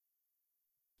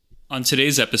On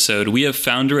today's episode, we have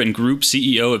founder and group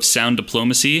CEO of Sound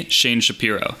Diplomacy, Shain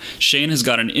Shapiro. Shain has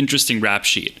got an interesting rap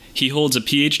sheet. He holds a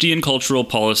PhD in cultural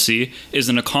policy, is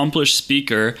an accomplished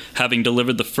speaker, having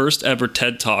delivered the first ever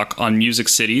TED Talk on music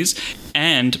cities,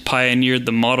 and pioneered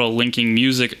the model linking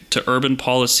music to urban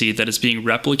policy that is being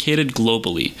replicated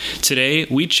globally. Today,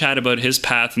 we chat about his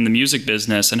path in the music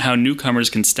business and how newcomers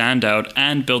can stand out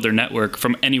and build their network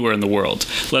from anywhere in the world.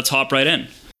 Let's hop right in.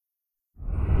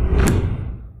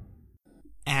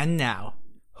 And now,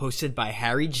 hosted by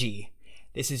Harry G,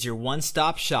 this is your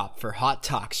one-stop shop for hot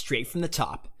talk straight from the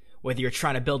top. Whether you're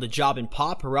trying to build a job in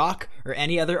pop, rock, or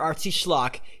any other artsy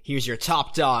schlock, here's your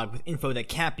top dog with info that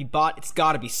can't be bought, it's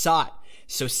gotta be sought.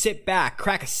 So sit back,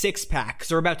 crack a six-pack,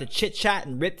 cause we're about to chit-chat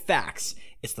and rip facts.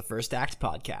 It's the First Act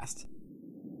Podcast.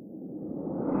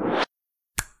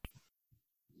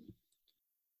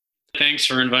 Thanks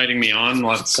for inviting me on.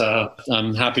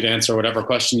 I'm happy to answer whatever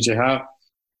questions you have.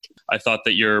 I thought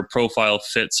that your profile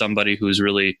fit somebody who's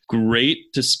really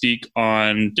great to speak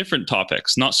on different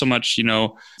topics, not so much,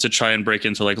 to try and break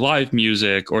into like live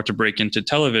music or to break into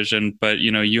television, but,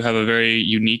 you have a very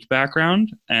unique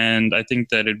background. And I think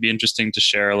that it'd be interesting to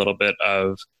share a little bit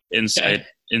of insight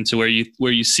into where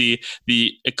you see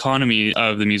the economy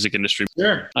of the music industry.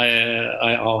 Sure.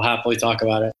 I'll happily talk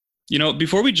about it.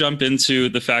 Before we jump into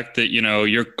the fact that,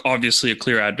 you're obviously a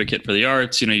clear advocate for the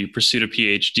arts, you pursued a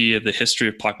PhD of the history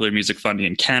of popular music funding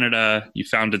in Canada. You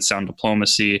founded Sound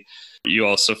Diplomacy. You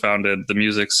also founded the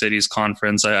Music Cities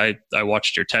Conference. I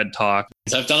watched your TED Talk.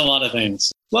 I've done a lot of things.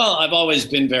 Well, I've always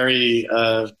been very,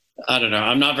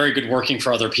 I'm not very good working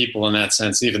for other people in that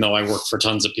sense, even though I work for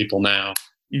tons of people now.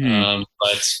 Mm-hmm.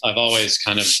 But I've always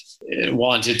kind of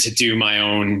wanted to do my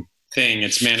own thing.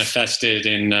 It's manifested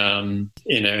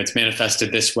it's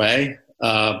manifested this way.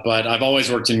 But I've always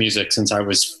worked in music since I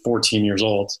was 14 years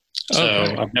old. So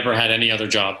okay. I've never had any other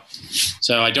job.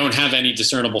 So I don't have any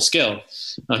discernible skill.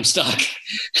 I'm stuck.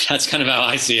 That's kind of how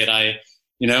I see it.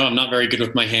 I'm not very good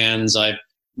with my hands. I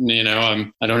don't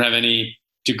have any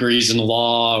degrees in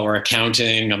law or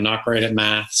accounting. I'm not great at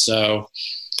math. So,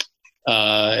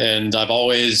 and I've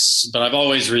always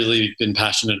really been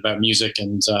passionate about music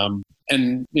and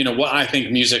what I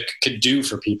think music could do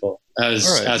for people as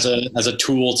a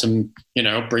tool to,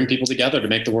 bring people together to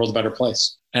make the world a better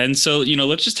place. And so,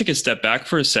 let's just take a step back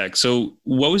for a sec. So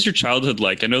what was your childhood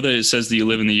like? I know that it says that you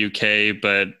live in the UK,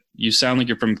 but you sound like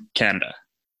you're from Canada.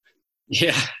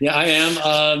 Yeah, I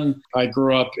am. I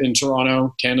grew up in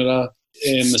Toronto, Canada,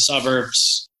 in the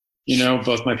suburbs.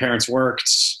 Both my parents worked.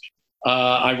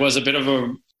 I was a bit of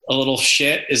a little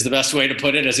shit is the best way to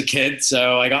put it as a kid.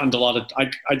 So I got into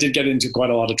I did get into quite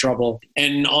a lot of trouble.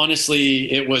 And honestly,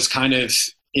 it was kind of,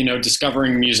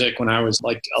 discovering music when I was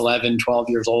like 11, 12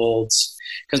 years old,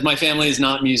 because my family is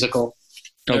not musical.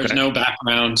 There's no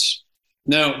background.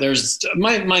 No, there's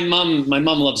my mom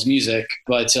loves music,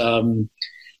 but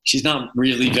she's not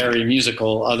really very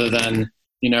musical other than,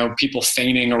 people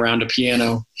feigning around a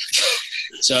piano.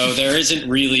 So there isn't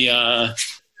really a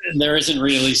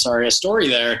story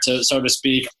there, so to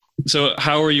speak. So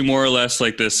how were you more or less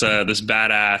like this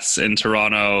badass in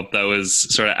Toronto that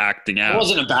was sort of acting out? I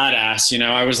wasn't a badass,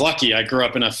 I was lucky. I grew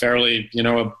up in a fairly,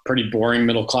 a pretty boring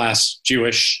middle-class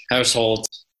Jewish household.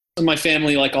 My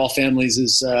family, like all families,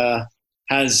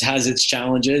 has its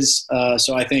challenges.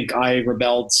 So I think I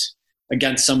rebelled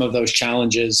against some of those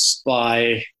challenges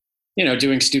by,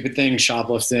 doing stupid things,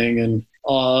 shoplifting and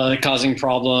causing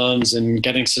problems and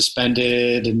getting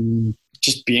suspended and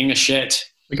just being a shit.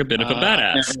 Like a bit of a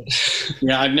badass.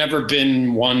 I've never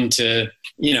been one to,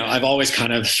 I've always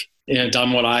kind of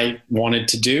done what I wanted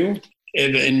to do.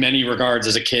 In many regards,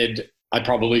 as a kid, I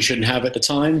probably shouldn't have at the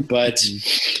time, but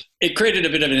it created a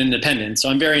bit of an independence. So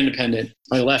I'm very independent.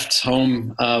 I left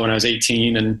home when I was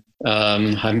 18 and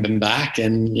I've been back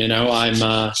and,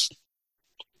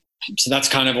 so that's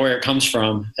kind of where it comes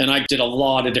from. And I did a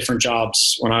lot of different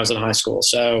jobs when I was in high school.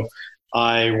 So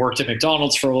I worked at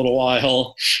McDonald's for a little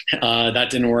while. That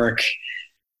didn't work.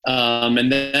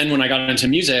 And then when I got into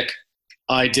music,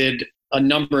 I did a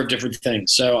number of different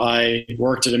things. So I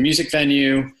worked at a music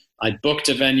venue. I booked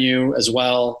a venue as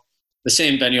well. The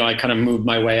same venue, I kind of moved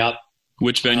my way up.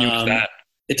 Which venue was that?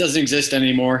 It doesn't exist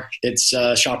anymore. It's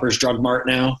Shoppers Drug Mart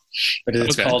now, but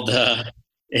it's called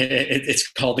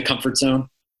it's called the Comfort Zone.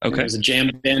 Okay. It was a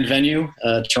jam band venue,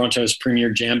 Toronto's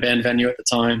premier jam band venue at the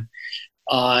time.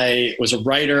 I was a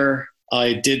writer.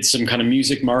 I did some kind of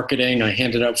music marketing. I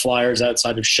handed out flyers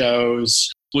outside of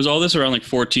shows. Was all this around like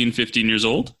 14, 15 years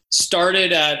old?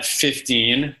 Started at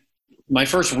 15. My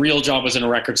first real job was in a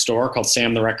record store called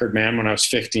Sam the Record Man when I was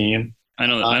 15. I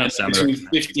know Sam. Between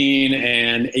 15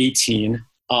 and 18,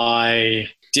 I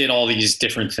did all these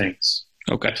different things.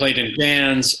 Okay. I played in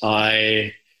bands.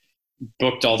 I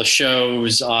booked all the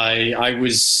shows. I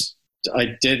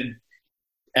did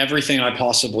everything I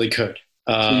possibly could.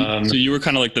 So you were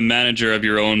kind of like the manager of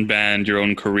your own band, your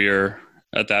own career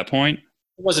at that point?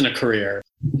 It wasn't a career.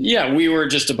 Yeah, we were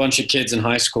just a bunch of kids in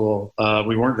high school.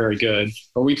 We weren't very good,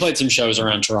 but we played some shows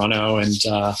around Toronto. And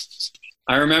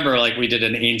I remember like we did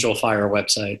an Angel Fire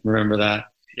website. Remember that?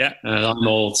 Yeah. I'm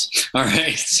old. All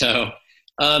right. So,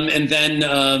 and then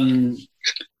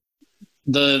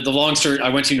the long story, I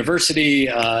went to university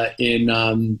in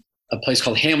a place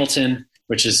called Hamilton,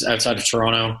 which is outside of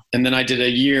Toronto. And then I did a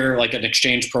year, like an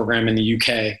exchange program in the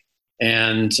UK.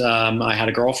 And I had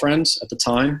a girlfriend at the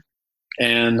time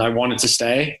and I wanted to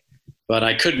stay, but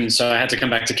I couldn't. So I had to come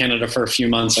back to Canada for a few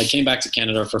months. I came back to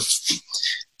Canada for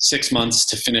 6 months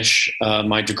to finish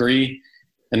my degree.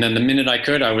 And then the minute I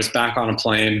could, I was back on a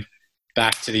plane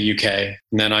back to the UK.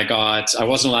 And then I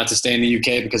wasn't allowed to stay in the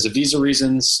UK because of visa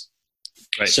reasons.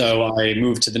 Right. So I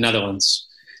moved to the Netherlands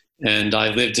and I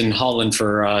lived in Holland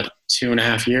for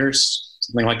 2.5 years,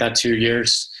 something like that, 2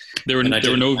 years. There were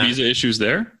no visa issues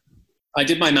there? I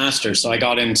did my master's. So I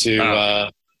got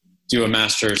into do a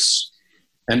master's.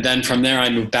 And then from there, I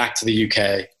moved back to the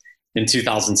UK in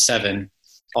 2007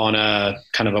 on a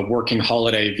kind of a working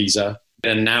holiday visa.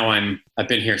 And now I've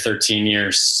been here 13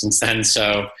 years since then.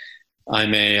 So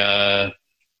I'm a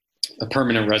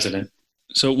permanent resident.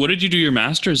 So what did you do your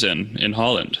master's in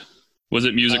Holland? Was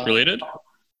it music related?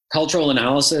 Cultural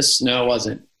analysis? No, it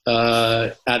wasn't.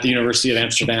 At the University of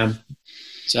Amsterdam.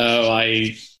 So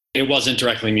it wasn't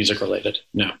directly music related.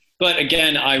 No. But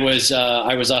again, I was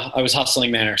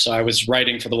hustling there. So I was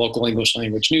writing for the local English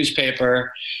language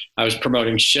newspaper. I was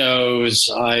promoting shows.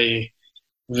 I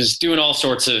was doing all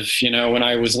sorts of, when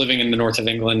I was living in the north of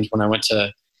England, when I went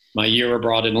to my year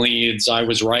abroad in Leeds, I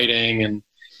was writing and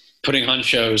putting on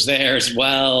shows there as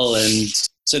well. And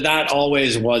so that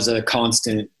always was a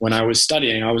constant when I was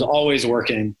studying. I was always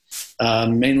working,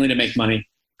 mainly to make money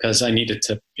because I needed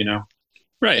to,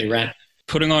 pay rent.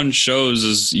 Putting on shows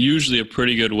is usually a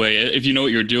pretty good way, if you know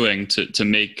what you're doing, to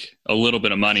make a little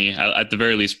bit of money, at the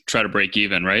very least, try to break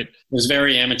even, right? It was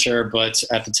very amateur, but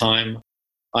at the time,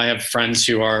 I have friends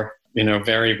who are,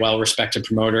 very well-respected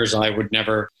promoters. I would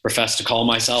never profess to call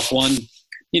myself one.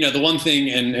 The one thing,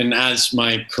 and as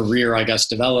my career, I guess,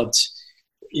 developed,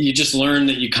 you just learn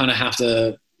that you kind of have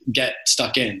to get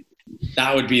stuck in.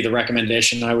 That would be the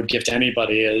recommendation I would give to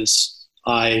anybody is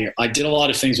I did a lot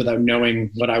of things without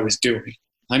knowing what I was doing.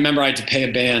 I remember I had to pay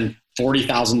a band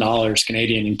 $40,000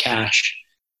 Canadian in cash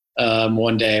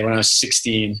one day when I was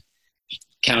 16,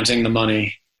 counting the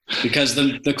money, because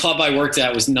the club I worked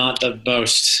at was not the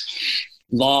most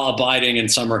law-abiding in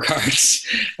some regards.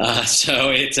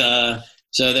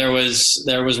 So there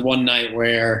was one night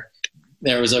where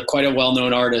there was quite a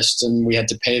well-known artist, and we had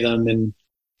to pay them in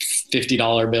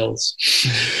 $50 bills.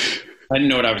 I didn't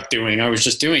know what I was doing. I was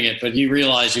just doing it. But you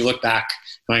realize, you look back,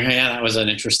 going, yeah, that was an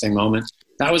interesting moment.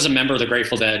 That was a member of the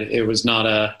Grateful Dead. It was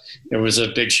a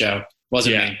big show. It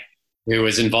wasn't me. It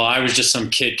was involved. I was just some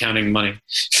kid counting money.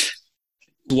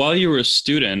 While you were a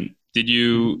student, did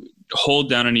you hold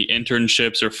down any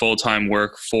internships or full-time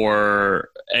work for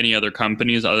any other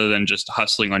companies other than just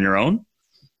hustling on your own?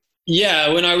 Yeah,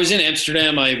 when I was in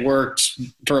Amsterdam, I worked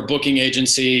for a booking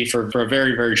agency for a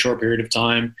very, very short period of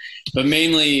time. But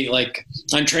mainly,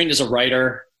 I'm trained as a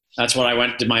writer. That's what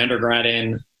I did my undergrad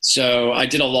in. So I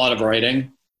did a lot of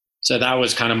writing. So that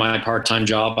was kind of my part-time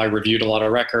job. I reviewed a lot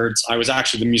of records. I was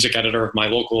actually the music editor of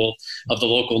the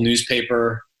local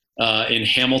newspaper in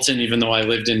Hamilton, even though I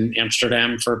lived in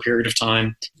Amsterdam for a period of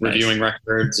time, reviewing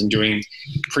records and doing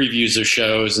previews of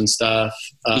shows and stuff.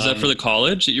 Was that for the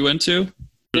college that you went to?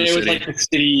 It was like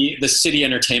the city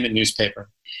entertainment newspaper.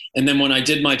 And then when I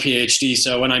did my PhD,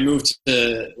 so when I moved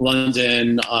to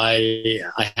London, I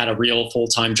had a real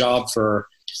full-time job for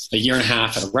a year and a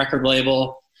half at a record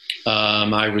label.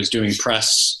 I was doing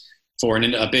press for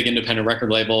a big independent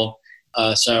record label.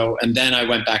 And then I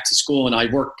went back to school and I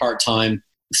worked part-time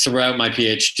throughout my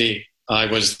PhD. I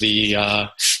was the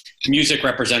music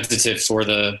representative for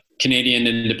the Canadian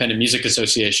Independent Music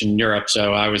Association in Europe.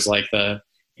 So I was like the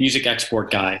music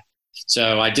export guy.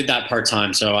 So I did that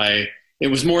part-time. So it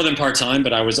was more than part-time,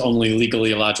 but I was only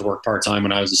legally allowed to work part-time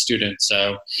when I was a student.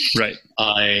 So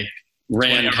I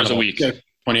ran 20 hours a week.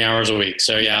 20 hours a week.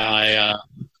 So yeah,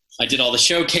 I did all the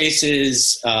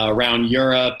showcases around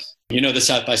Europe, the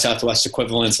South by Southwest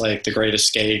equivalents like The Great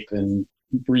Escape and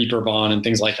Reeperbahn and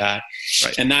things like that.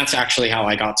 Right. And that's actually how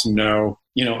I got to know,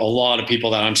 a lot of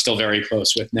people that I'm still very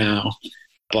close with now,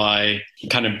 by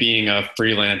kind of being a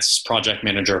freelance project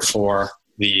manager for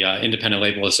the Independent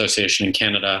Label Association in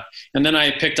Canada. And then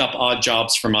I picked up odd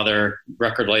jobs from other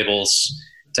record labels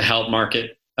to help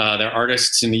market their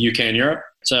artists in the UK and Europe.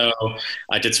 So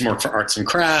I did some work for Arts and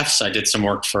Crafts. I did some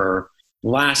work for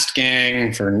Last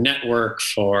Gang, for Network,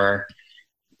 for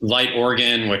Light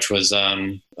Organ, which was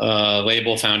a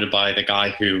label founded by the guy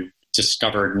who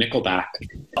discovered Nickelback.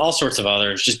 All sorts of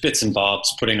others, just bits and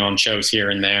bobs, putting on shows here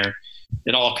and there.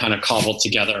 It all kind of cobbled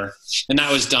together. And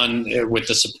that was done with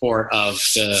the support of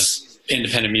the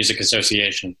Independent Music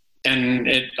Association. And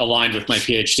it aligned with my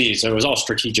PhD. So it was all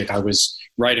strategic. I was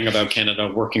writing about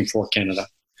Canada, working for Canada.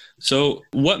 So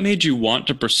what made you want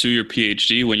to pursue your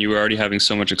PhD when you were already having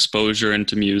so much exposure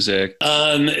into music?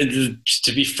 To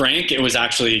be frank, it was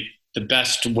actually the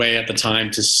best way at the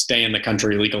time to stay in the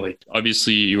country legally.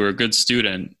 Obviously, you were a good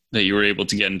student that you were able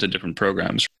to get into different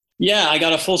programs. Yeah, I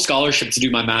got a full scholarship to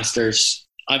do my master's.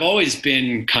 I've always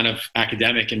been kind of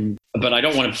academic, but I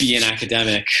don't want to be an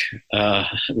academic,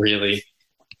 really,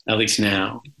 at least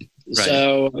now. Right.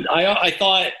 So I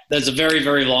thought there's a very,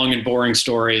 very long and boring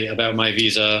story about my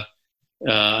visa.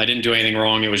 I didn't do anything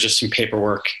wrong. It was just some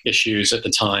paperwork issues at the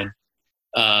time.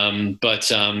 But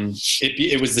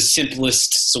it was the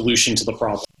simplest solution to the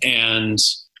problem. And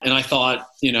I thought,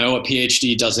 a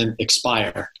PhD doesn't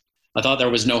expire. I thought there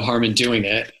was no harm in doing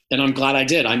it. And I'm glad I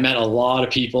did. I met a lot of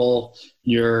people.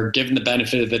 You're given the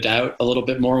benefit of the doubt a little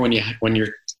bit more when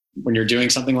you're doing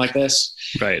something like this.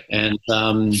 Right. And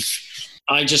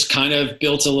I just kind of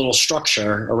built a little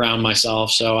structure around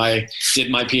myself. So I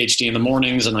did my PhD in the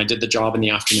mornings and I did the job in the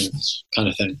afternoons, kind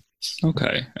of thing.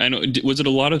 Okay. And was it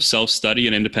a lot of self-study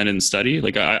and independent study?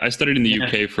 Like I studied in the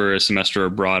UK for a semester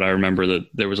abroad. I remember that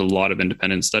there was a lot of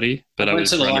independent study. But I went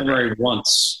to the library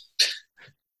once.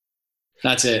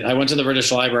 That's it. I went to the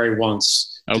British Library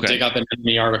once to dig up an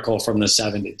enemy article from the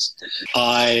 70s.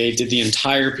 I did the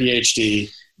entire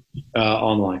PhD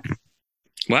online.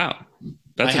 Wow.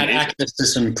 I had access to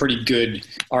some pretty good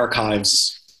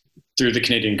archives through the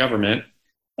Canadian government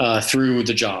through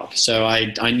the job. So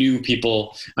I knew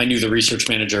people, I knew the research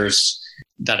managers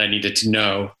that I needed to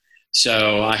know.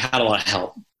 So I had a lot of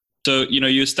help. So,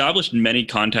 you established many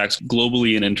contacts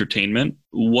globally in entertainment.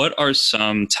 What are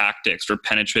some tactics for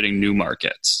penetrating new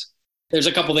markets? There's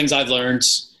a couple things I've learned.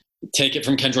 Take it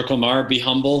from Kendrick Lamar, be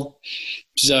humble.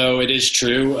 So it is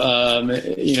true.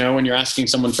 When you're asking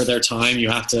someone for their time,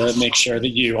 you have to make sure that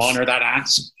you honor that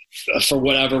ask. For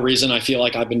whatever reason, I feel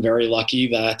like I've been very lucky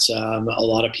that a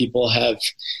lot of people have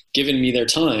given me their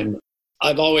time.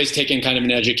 I've always taken kind of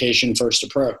an education first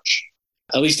approach,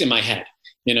 at least in my head,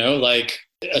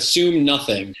 assume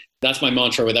nothing. That's my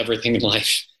mantra with everything in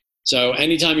life. So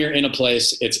anytime you're in a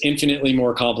place, it's infinitely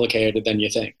more complicated than you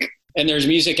think. And there's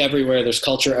music everywhere. There's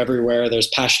culture everywhere. There's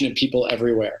passionate people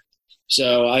everywhere.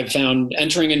 So I've found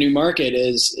entering a new market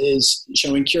is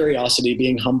showing curiosity,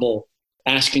 being humble,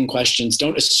 asking questions.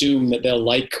 Don't assume that they'll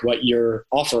like what you're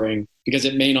offering because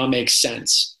it may not make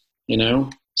sense,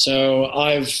 So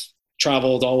I've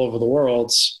traveled all over the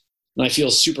world and I feel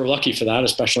super lucky for that,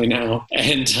 especially now.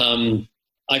 And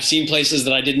I've seen places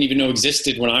that I didn't even know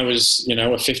existed when I was, a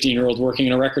 15-year-old working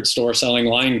in a record store selling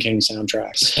Lion King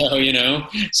soundtracks.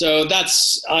 So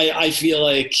that's, I feel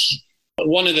like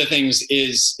one of the things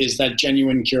is that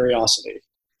genuine curiosity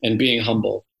and being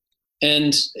humble.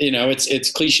 And,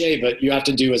 it's cliche, but you have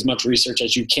to do as much research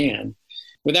as you can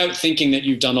without thinking that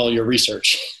you've done all your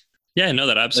research. Yeah, no,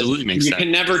 that absolutely makes sense. You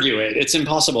can never do it. It's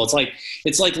impossible.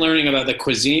 It's like learning about the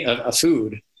cuisine of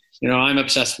food. I'm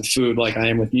obsessed with food like I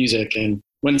am with music. And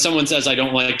when someone says I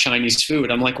don't like Chinese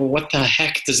food, I'm like, well, what the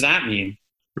heck does that mean?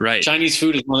 Right. Chinese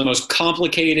food is one of the most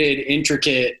complicated,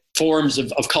 intricate forms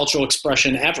of cultural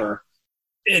expression ever.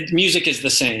 Music is the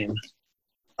same.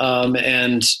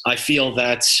 And I feel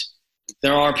that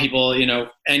there are people,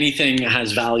 anything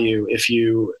has value if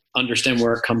you understand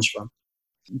where it comes from.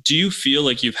 Do you feel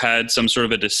like you've had some sort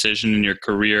of a decision in your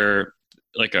career,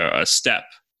 like a step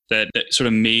that sort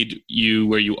of made you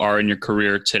where you are in your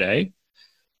career today?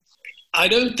 I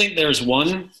don't think there's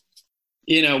one.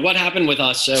 What happened with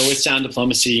us, so with Sound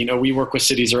Diplomacy, we work with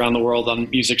cities around the world on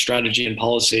music strategy and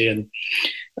policy. And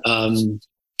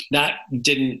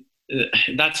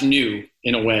that's new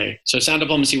in a way. So Sound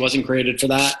Diplomacy wasn't created for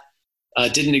that.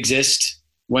 Didn't exist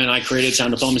when I created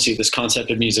Sound Diplomacy, this concept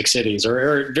of music cities,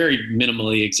 or very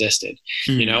minimally existed.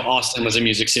 Mm-hmm. Austin was a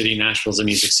music city, Nashville's a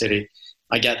music city.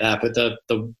 I get that, but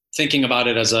the thinking about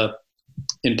it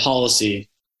in policy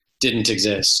didn't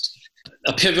exist.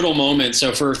 A pivotal moment.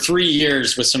 So for 3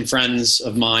 years with some friends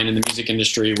of mine in the music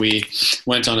industry, we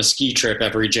went on a ski trip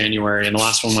every January. And the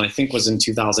last one I think was in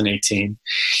 2018.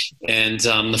 And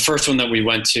the first one that we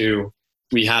went to,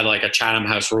 we had like a Chatham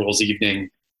House Rules evening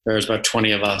There was about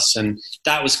 20 of us. And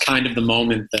that was kind of the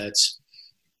moment that,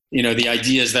 the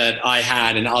ideas that I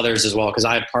had and others as well, because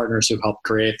I have partners who helped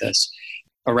create this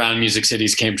around Music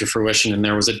Cities came to fruition. And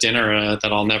there was a dinner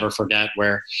that I'll never forget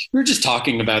where we were just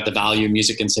talking about the value of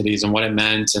music in cities and what it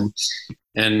meant.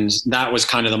 And that was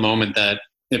kind of the moment that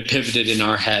it pivoted in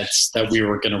our heads that we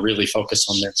were going to really focus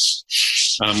on this.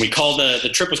 We called the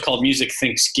trip was called Music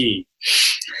Think Ski.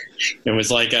 It was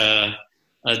like a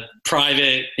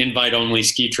private invite only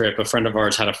ski trip. A friend of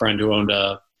ours had a friend who owned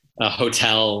a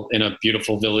hotel in a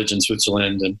beautiful village in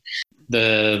Switzerland, and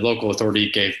the local authority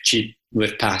gave cheap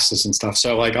lift passes and stuff.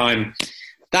 So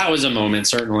that was a moment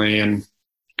certainly. And,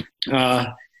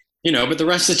 but the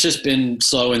rest has just been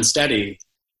slow and steady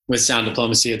with sound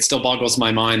diplomacy. It still boggles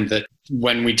my mind that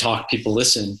when we talk, people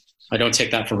listen. I don't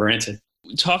take that for granted.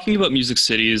 Talking about Music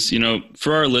Cities,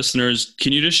 for our listeners,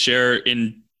 can you just share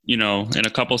in a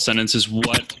couple sentences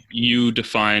what you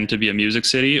define to be a music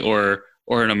city or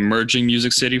an emerging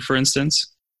music city, for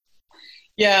instance?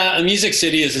 Yeah, a music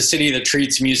city is a city that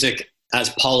treats music as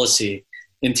policy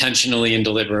intentionally and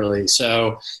deliberately.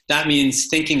 So that means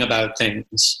thinking about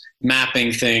things,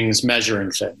 mapping things,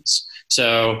 measuring things.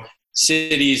 So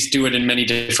cities do it in many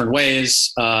different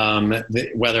ways,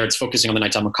 whether it's focusing on the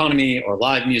nighttime economy or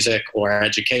live music or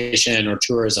education or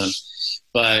tourism.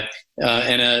 But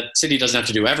and a city doesn't have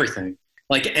to do everything.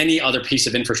 Like any other piece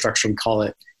of infrastructure, we call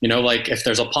it. Like if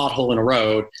there's a pothole in a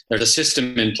road, there's a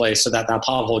system in place so that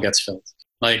pothole gets filled.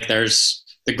 Like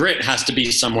the grit has to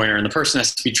be somewhere, and the person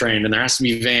has to be trained, and there has to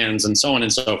be vans, and so on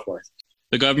and so forth.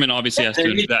 The government obviously has to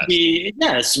invest.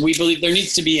 Yes, we believe there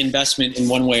needs to be investment in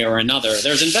one way or another.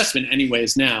 There's investment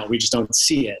anyways now. We just don't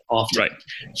see it often. Right.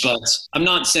 But I'm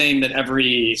not saying that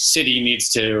every city needs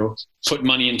to put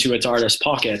money into its artists'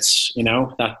 pockets.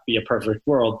 That'd be a perfect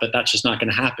world, but that's just not going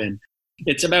to happen.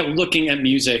 It's about looking at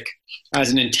music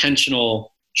as an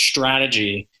intentional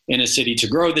strategy in a city to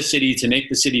grow the city, to make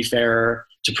the city fairer,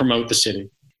 to promote the city.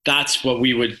 That's what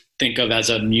we would think of as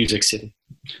a music city.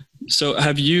 So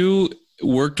have you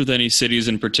worked with any cities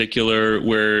in particular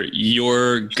where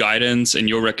your guidance and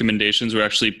your recommendations were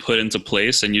actually put into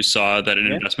place and you saw that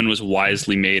an investment was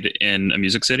wisely made in a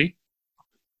music city?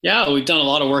 Yeah, we've done a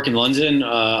lot of work in London.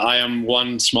 I am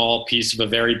one small piece of a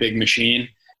very big machine.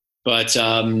 But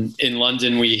in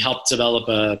London, we helped develop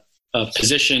a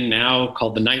position now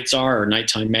called the Night Czar or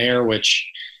Nighttime Mayor, which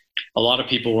a lot of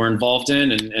people were involved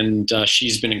in. And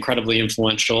she's been incredibly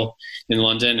influential in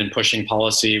London in pushing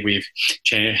policy. We've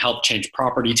helped change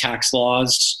property tax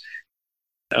laws.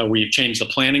 We've changed the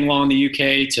planning law in the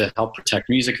UK to help protect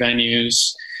music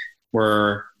venues.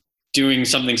 We're doing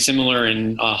something similar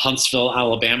in Huntsville,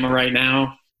 Alabama right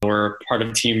now. We're part of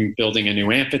a team building a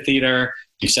new amphitheater.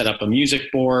 You set up a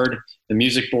music board. The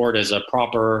music board is a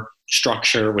proper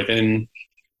structure within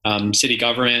city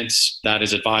government that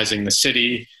is advising the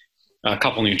city. A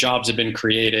couple new jobs have been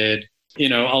created. A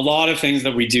lot of things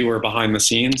that we do are behind the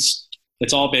scenes.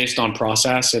 It's all based on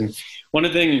process. And one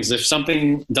of the things, if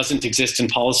something doesn't exist in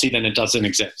policy, then it doesn't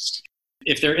exist.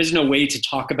 If there is no way to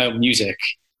talk about music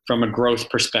from a growth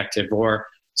perspective, or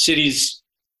cities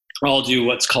all do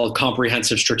what's called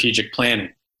comprehensive strategic planning,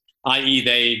 i.e.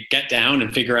 they get down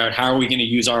and figure out how are we going to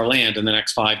use our land in the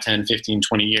next 5, 10, 15,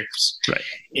 20 years. Right.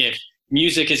 If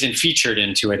music isn't featured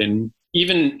into it, and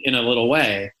even in a little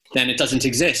way, then it doesn't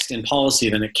exist in policy,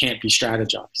 then it can't be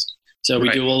strategized. So we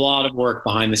do a lot of work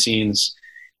behind the scenes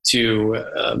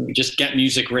to just get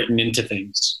music written into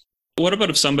things. What about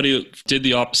if somebody did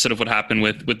the opposite of what happened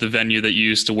with the venue that you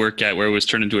used to work at, where it was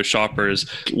turned into a Shoppers?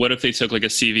 What if they took like a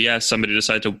CVS, somebody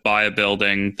decided to buy a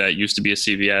building that used to be a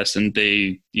CVS, and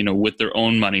they, with their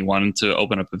own money wanted to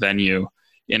open up a venue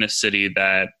in a city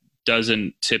that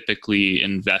doesn't typically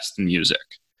invest in music?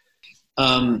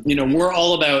 We're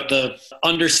all about the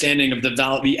understanding of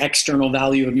the external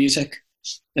value of music.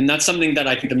 And that's something that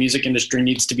I think the music industry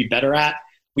needs to be better at.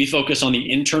 We focus on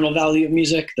the internal value of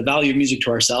music, the value of music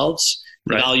to ourselves,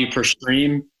 the value per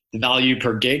stream, the value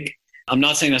per gig. I'm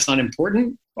not saying that's not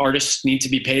important. Artists need to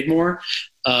be paid more.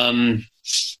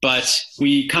 But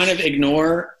we kind of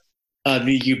ignore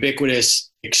the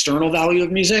ubiquitous external value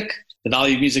of music, the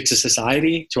value of music to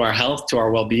society, to our health, to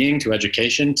our well-being, to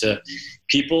education, to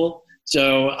people.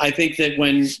 So I think that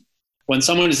when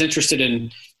someone is interested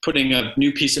in putting a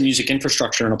new piece of music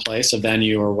infrastructure in a place, a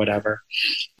venue or whatever,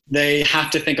 they have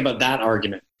to think about that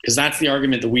argument, because that's the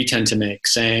argument that we tend to make,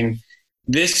 saying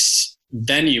this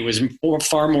venue is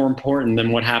far more important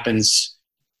than what happens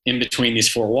in between these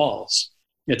four walls.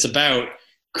 It's about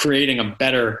creating a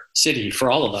better city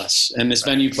for all of us, and this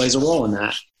venue plays a role in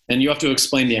that. And you have to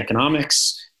explain the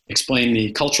economics, explain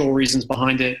the cultural reasons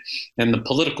behind it, and the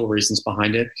political reasons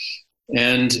behind it.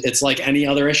 And it's like any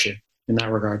other issue in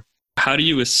that regard. How do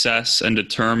you assess and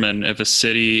determine if a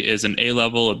city is an A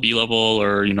level, a B level,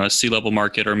 or, a C level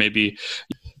market, or maybe,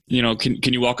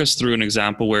 can you walk us through an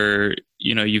example where,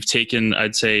 you've taken,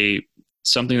 I'd say,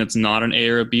 something that's not an A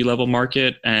or a B level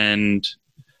market and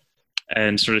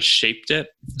sort of shaped it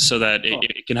so that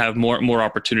it can have more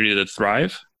opportunity to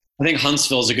thrive? I think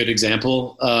Huntsville is a good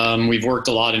example. We've worked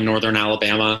a lot in northern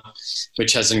Alabama,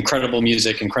 which has incredible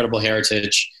music, incredible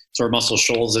heritage. It's where Muscle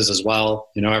Shoals is as well.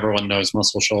 Everyone knows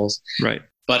Muscle Shoals. Right.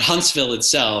 But Huntsville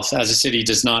itself, as a city,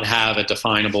 does not have a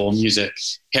definable music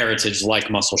heritage like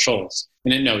Muscle Shoals.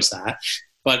 And it knows that.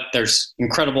 But there's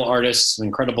incredible artists,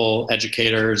 incredible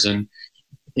educators, and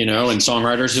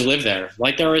songwriters who live there,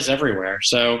 like there is everywhere.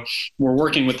 So we're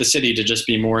working with the city to just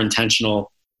be more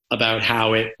intentional about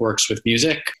how it works with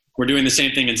music. We're doing the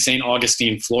same thing in St.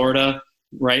 Augustine, Florida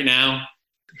right now.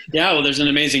 Yeah, well, there's an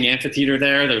amazing amphitheater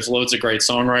there. There's loads of great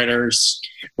songwriters.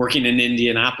 Working in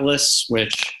Indianapolis,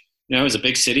 which, is a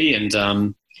big city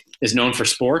and is known for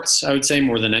sports, I would say,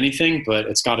 more than anything, but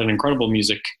it's got an incredible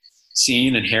music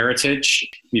scene and heritage.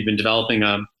 We've been developing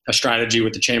a strategy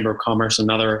with the Chamber of Commerce,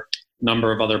 another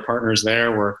number of other partners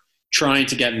there. We're trying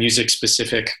to get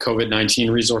music-specific COVID-19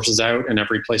 resources out in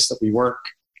every place that we work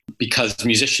because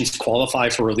musicians qualify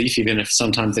for relief, even if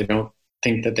sometimes they don't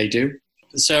think that they do.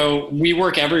 So we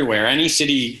work everywhere. Any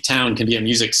city, town can be a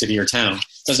music city or town.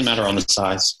 It doesn't matter on the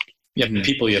size. You have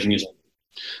people, you have music.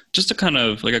 Just a kind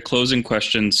of like a closing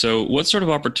question. So what sort of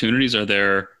opportunities are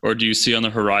there, or do you see on the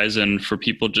horizon for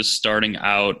people just starting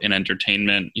out in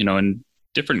entertainment, in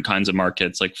different kinds of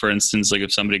markets? Like, for instance, like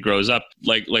if somebody grows up,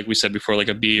 like we said before, like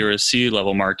a B or a C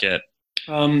level market.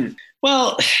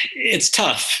 Well, it's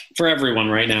tough for everyone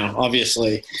right now,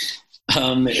 obviously.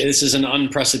 This is an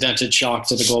unprecedented shock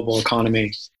to the global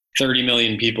economy. 30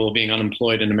 million people being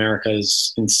unemployed in America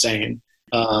is insane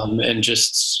and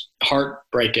just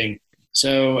heartbreaking.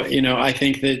 So, I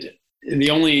think that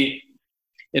the only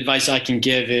advice I can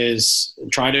give is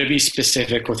try to be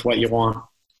specific with what you want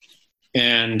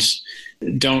and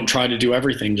don't try to do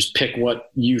everything. Just pick what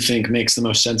you think makes the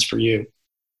most sense for you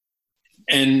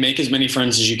and make as many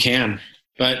friends as you can.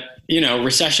 But,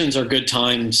 recessions are good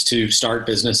times to start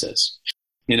businesses,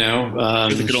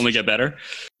 it could only get better.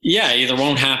 Yeah, either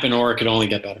won't happen or it could only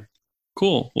get better.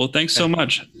 Cool. Well, thanks so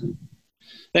much.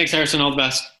 Thanks, Harrison. All the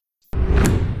best.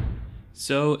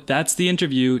 So that's the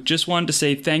interview. Just wanted to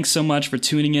say thanks so much for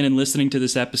tuning in and listening to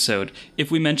this episode.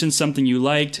 If we mentioned something you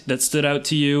liked, that stood out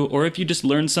to you, or if you just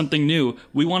learned something new,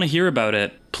 we want to hear about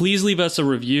it. Please leave us a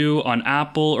review on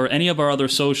Apple or any of our other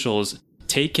socials.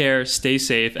 Take care, stay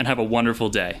safe, and have a wonderful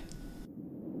day.